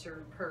and put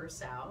your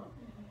purse out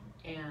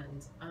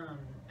and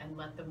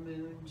let the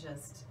moon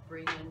just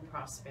bring in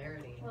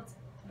prosperity. Well, it's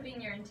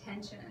putting your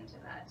intention into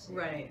that too.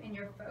 Right. And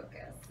your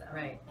focus. So.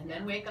 Right, and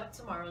then wake up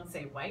tomorrow and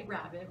say white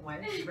rabbit,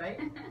 white, right?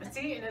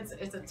 See, and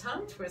it's a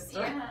tongue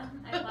twister. Yeah,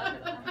 I love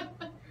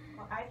it.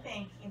 Well, I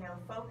think,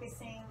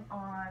 focusing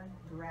on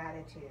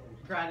gratitude.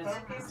 Gratitude,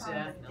 Focus on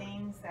definitely. the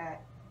things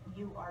that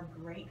you are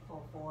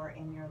grateful for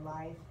in your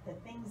life, the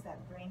things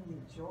that bring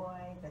you joy,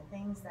 the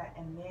things that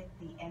emit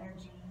the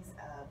energies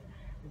of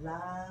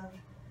love,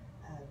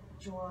 of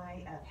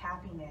joy, of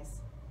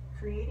happiness.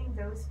 Creating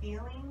those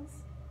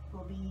feelings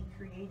will be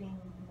creating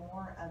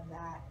more of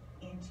that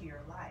into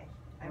your life.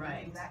 I Right.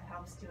 believe that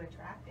helps to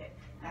attract it.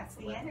 That's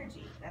the Absolutely.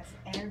 energy. That's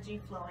energy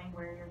flowing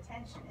where your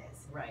attention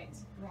is. Right.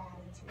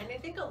 Gratitude. And I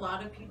think a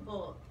lot of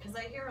people, because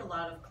I hear a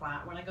lot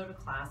of when I go to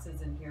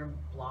classes and hear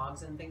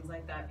blogs and things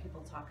like that,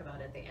 people talk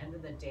about at the end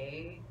of the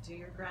day, do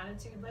your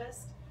gratitude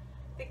list.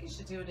 I think you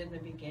should do it in the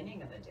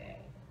beginning of the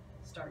day.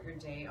 Start your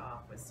day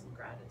off with some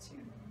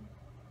gratitude.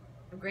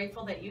 I'm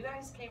grateful that you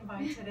guys came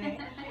by today.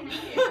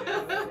 Thank you.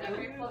 I'm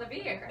grateful to be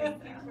here.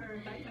 Thank you for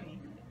inviting me.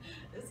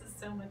 This is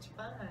so much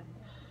fun.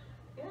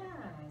 Yeah,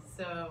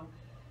 so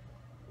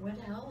what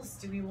else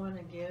do we want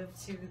to give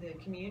to the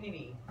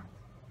community?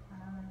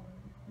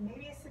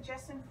 Maybe a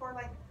suggestion for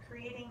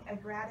creating a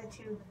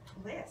gratitude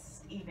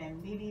list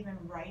maybe even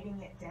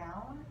writing it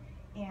down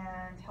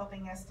and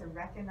helping us to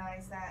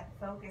recognize that,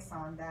 focus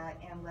on that,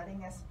 and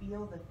letting us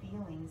feel the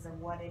feelings of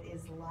what it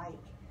is like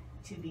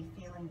to be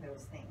feeling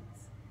those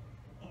things.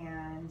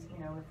 And, you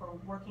know, if we're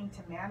working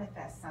to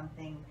manifest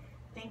something,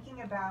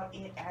 thinking about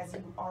it as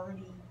if you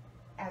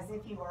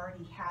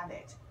already have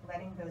it,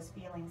 letting those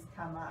feelings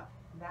come up,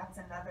 that's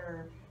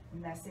another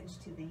message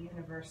to the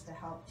universe to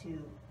help to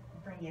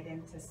bring it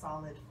into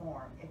solid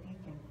form. If you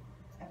can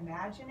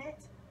imagine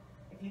it,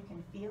 if you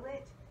can feel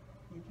it,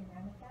 you can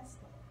manifest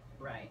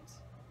it. Right.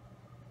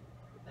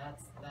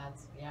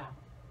 That's yeah.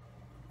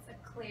 It's a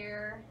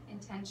clear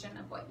intention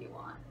of what you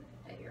want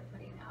that you're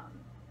putting out.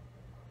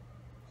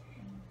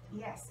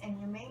 Yes, and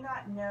you may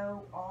not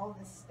know all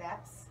the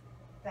steps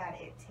that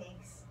it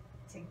takes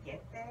to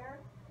get there.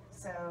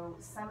 So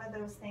some of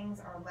those things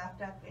are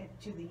left up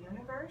to the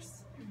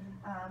universe,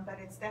 but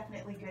it's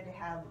definitely good to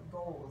have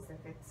goals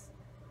if it's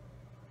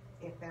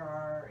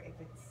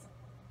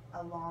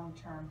a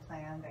long-term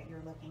plan that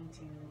you're looking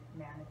to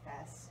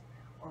manifest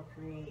or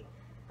create.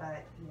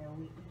 But you know,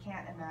 we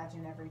can't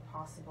imagine every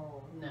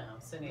possible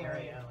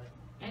scenario,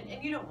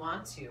 and you don't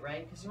want to,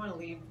 right? Because you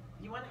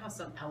want to have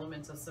some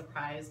elements of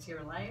surprise to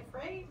your life,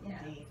 right? Yeah.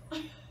 Indeed.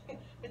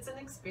 It's an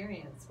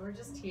experience. We're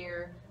just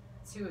here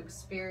to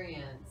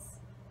experience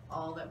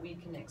all that we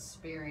can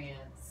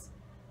experience,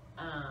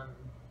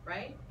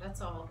 right?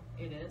 That's all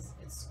it is.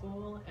 It's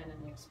school and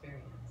an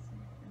experience.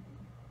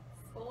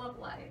 School of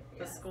life.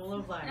 The Yes. school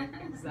of life,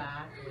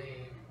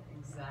 exactly.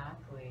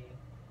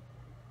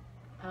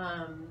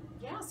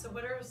 Yeah, so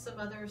what are some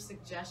other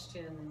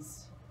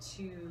suggestions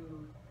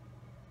to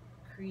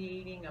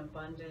creating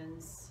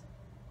abundance?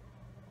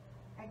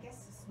 I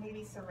guess it's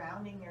maybe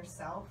surrounding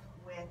yourself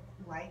with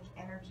like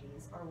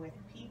energies, or with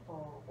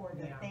people, or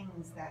the Yeah.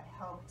 things that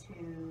help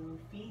to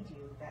feed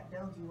you, that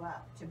build you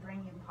up, to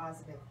bring you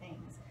positive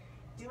things.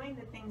 Doing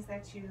the things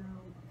that you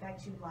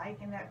like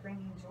and that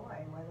bring you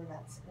joy, whether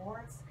that's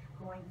sports,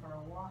 going for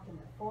a walk in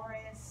the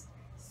forest,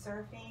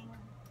 surfing.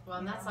 Well,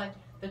 and that's Yeah. like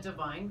the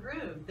divine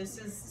groove. This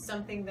is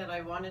something that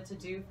I wanted to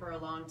do for a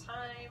long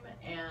time,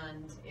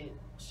 and it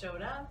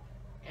showed up,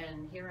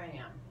 and here I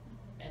am.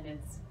 And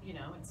it's, you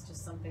know, it's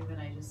just something that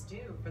I just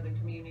do for the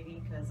community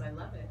because I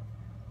love it,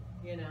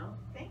 you know,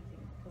 Thank you.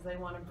 because I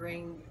want to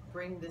bring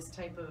this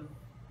type of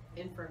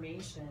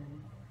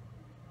information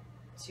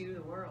to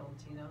the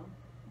world, you know.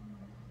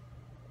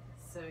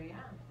 So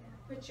yeah,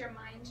 Put your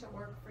mind to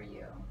work for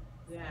you.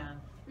 yeah.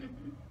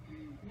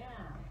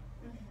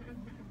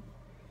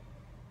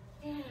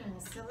 Yeah,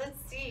 so let's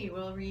see,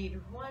 we'll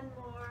read one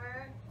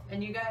more.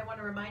 And you guys, I want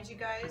to remind you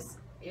guys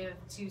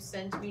to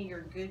send me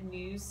your good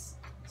news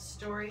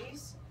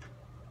stories.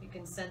 You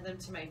can send them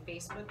to my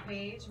Facebook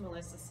page,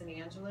 Melissa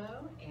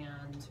Santangelo,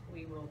 and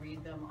we will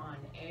read them on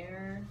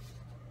air.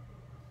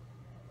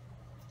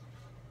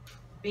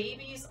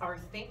 Babies are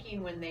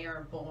thinking when they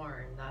are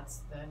born. That's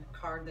the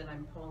card that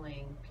I'm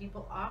pulling.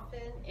 People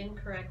often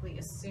incorrectly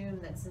assume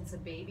that since a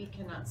baby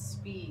cannot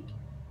speak,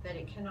 that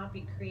it cannot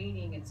be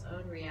creating its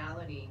own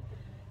reality.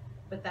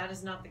 But that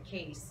is not the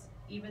case.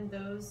 Even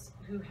those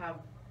who have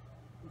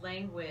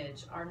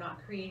language are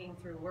not creating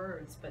through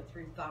words, but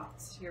through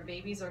thoughts. Your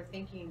babies are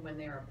thinking when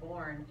they are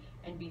born,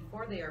 and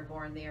before they are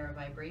born, they are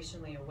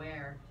vibrationally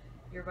aware.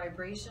 Your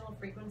vibrational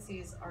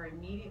frequencies are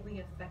immediately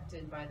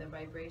affected by the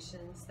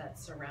vibrations that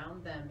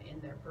surround them in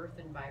their birth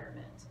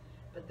environment.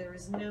 But there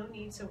is no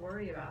need to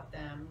worry about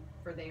them,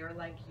 for they are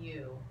like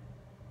you.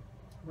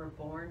 We're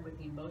born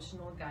with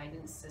emotional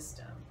guidance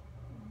system.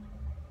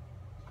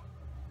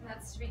 And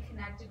that's to be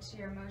connected to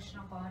your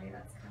emotional body.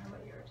 That's kind of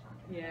what you were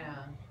talking about.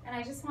 Yeah. And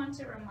I just want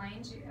to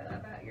remind you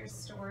about your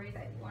story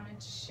that you wanted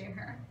to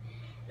share.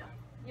 Yeah.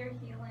 Your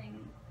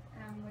healing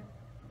with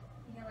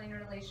healing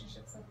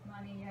relationships with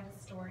money. You had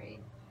a story.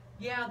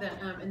 Yeah,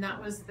 and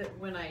that was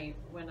when I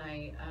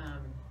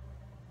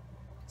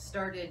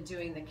started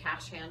doing the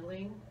cash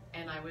handling,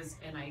 and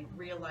I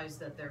realized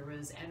that there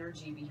was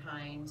energy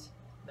behind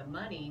the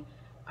money.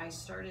 I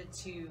started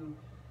to.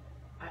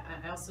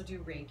 I also do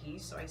Reiki,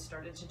 so I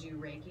started to do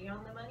Reiki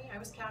on the money. I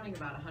was counting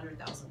about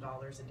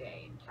 $100,000 a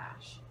day in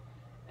cash.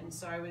 And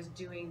so I was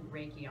doing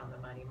Reiki on the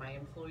money. My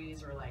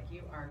employees were like,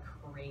 "You are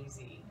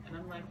crazy." And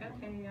I'm like,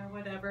 "Okay, yeah,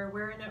 whatever.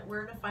 We're in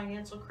a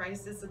financial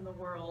crisis in the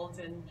world."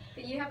 And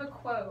But you have a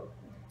quote.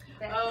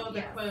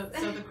 Quote.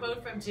 So the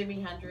quote from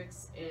Jimi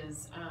Hendrix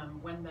is,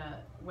 when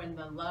the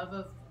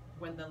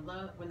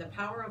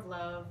power of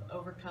love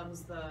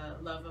overcomes the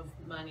love of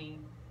money,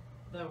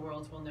 the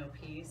world will know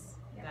peace.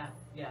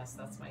 Yes.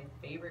 That's my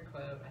favorite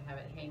quote. I have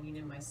it hanging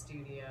in my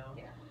studio.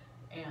 Yeah.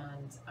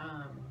 And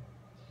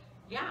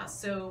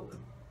so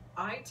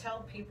I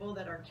tell people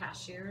that are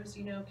cashiers,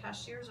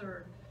 cashiers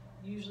are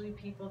usually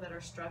people that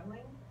are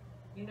struggling,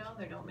 they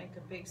don't make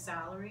a big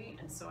salary.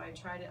 And so I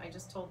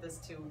just told this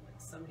to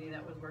somebody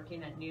that was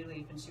working at New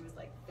Leaf, and she was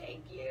like,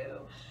 "Thank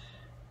you."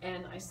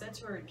 And I said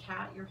to her,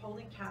 "Kat, you're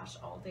holding cash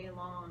all day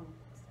long.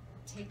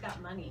 Take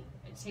that money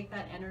and take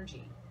that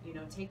energy,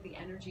 take the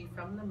energy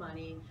from the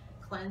money,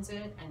 cleanse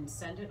it and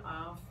send it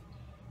off,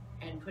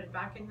 and put it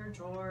back in your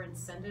drawer and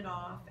send it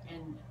off,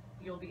 and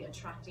you'll be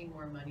attracting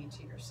more money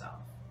to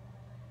yourself."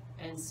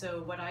 And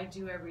so what I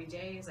do every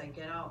day is I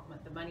get out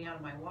the money out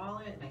of my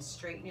wallet and I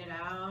straighten it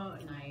out,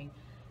 and I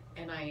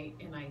I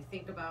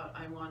think about,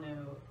 I want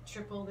to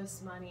triple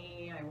this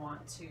money, I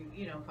want to,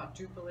 you know,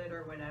 quadruple it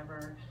or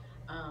whatever,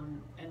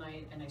 and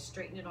I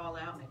straighten it all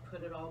out and I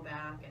put it all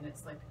back, and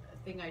it's like a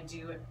thing I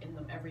do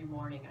every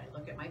morning. I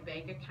look at my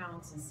bank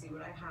accounts and see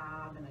what I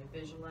have, and I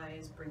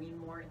visualize bringing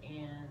more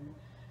in,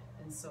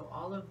 and so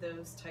all of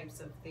those types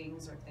of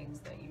things are things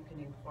that you can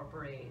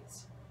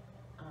incorporate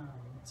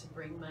to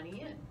bring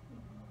money in.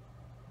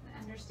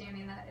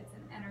 Understanding that it's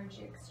an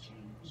energy exchange.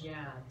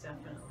 Yeah,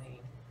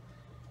 definitely.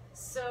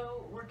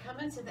 So we're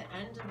coming to the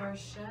end of our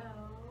show.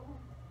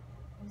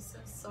 I'm so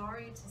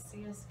sorry to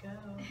see us go,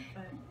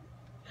 but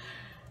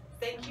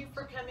thank you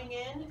for coming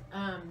in.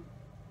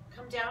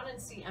 Come down and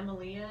see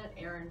Emilia at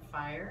Air and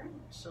Fire.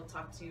 She'll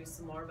talk to you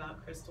some more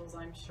about crystals,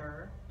 I'm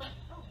sure.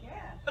 Oh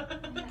yeah.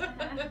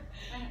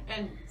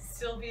 And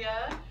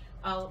Sylvia,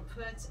 I'll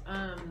put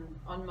on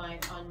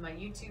my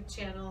YouTube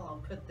channel,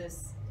 I'll put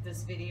this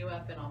video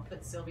up, and I'll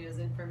put Sylvia's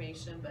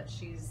information, but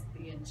she's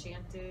the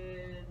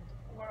Enchanted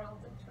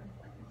World of Twin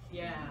Flame.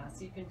 Yeah,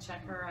 so you can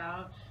check her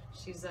out.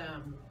 She's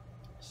a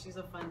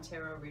fun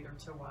tarot reader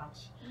to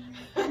watch.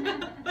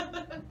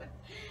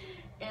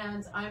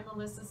 And I'm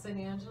Melissa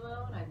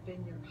Santangelo, and I've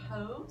been your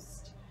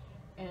host,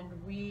 and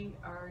we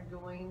are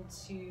going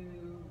to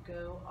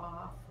go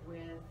off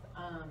with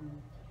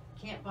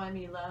Can't Buy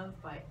Me Love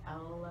by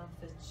Ella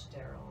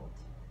Fitzgerald.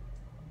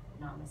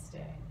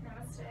 Namaste.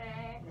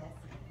 Namaste. Yes.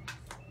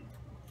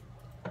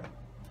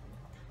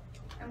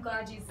 I'm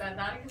glad you said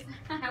that because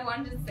I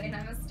wanted to say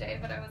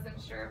namaste, but I wasn't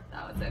sure if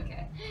that was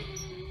okay.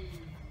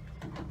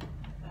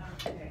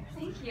 Okay.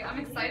 Thank you. I'm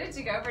excited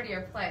to go over to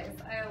your place.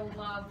 I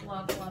love,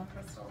 love, love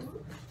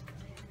crystals.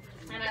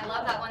 And I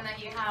love that one that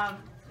you have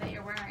that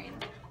you're wearing.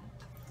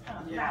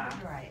 Yeah.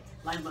 Labradorite.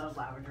 I love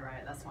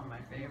labradorite. That's one of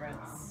my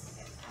favorites.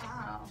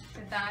 Wow.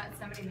 Did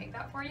somebody make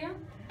that for you?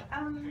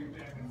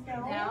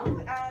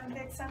 No.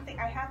 It's something,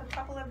 I have a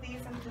couple of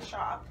these in the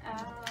shop.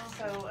 Oh.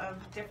 So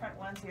of different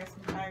ones, here's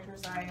some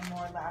tiger's eye and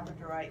more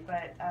labradorite,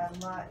 but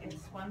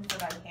it's ones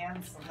that I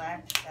hand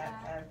select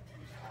that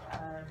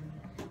have,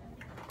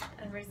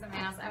 And recently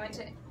I went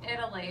to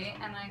Italy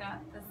and I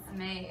got this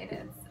made.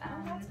 It's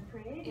that's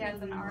pretty. yeah,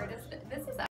 it's an artist. This is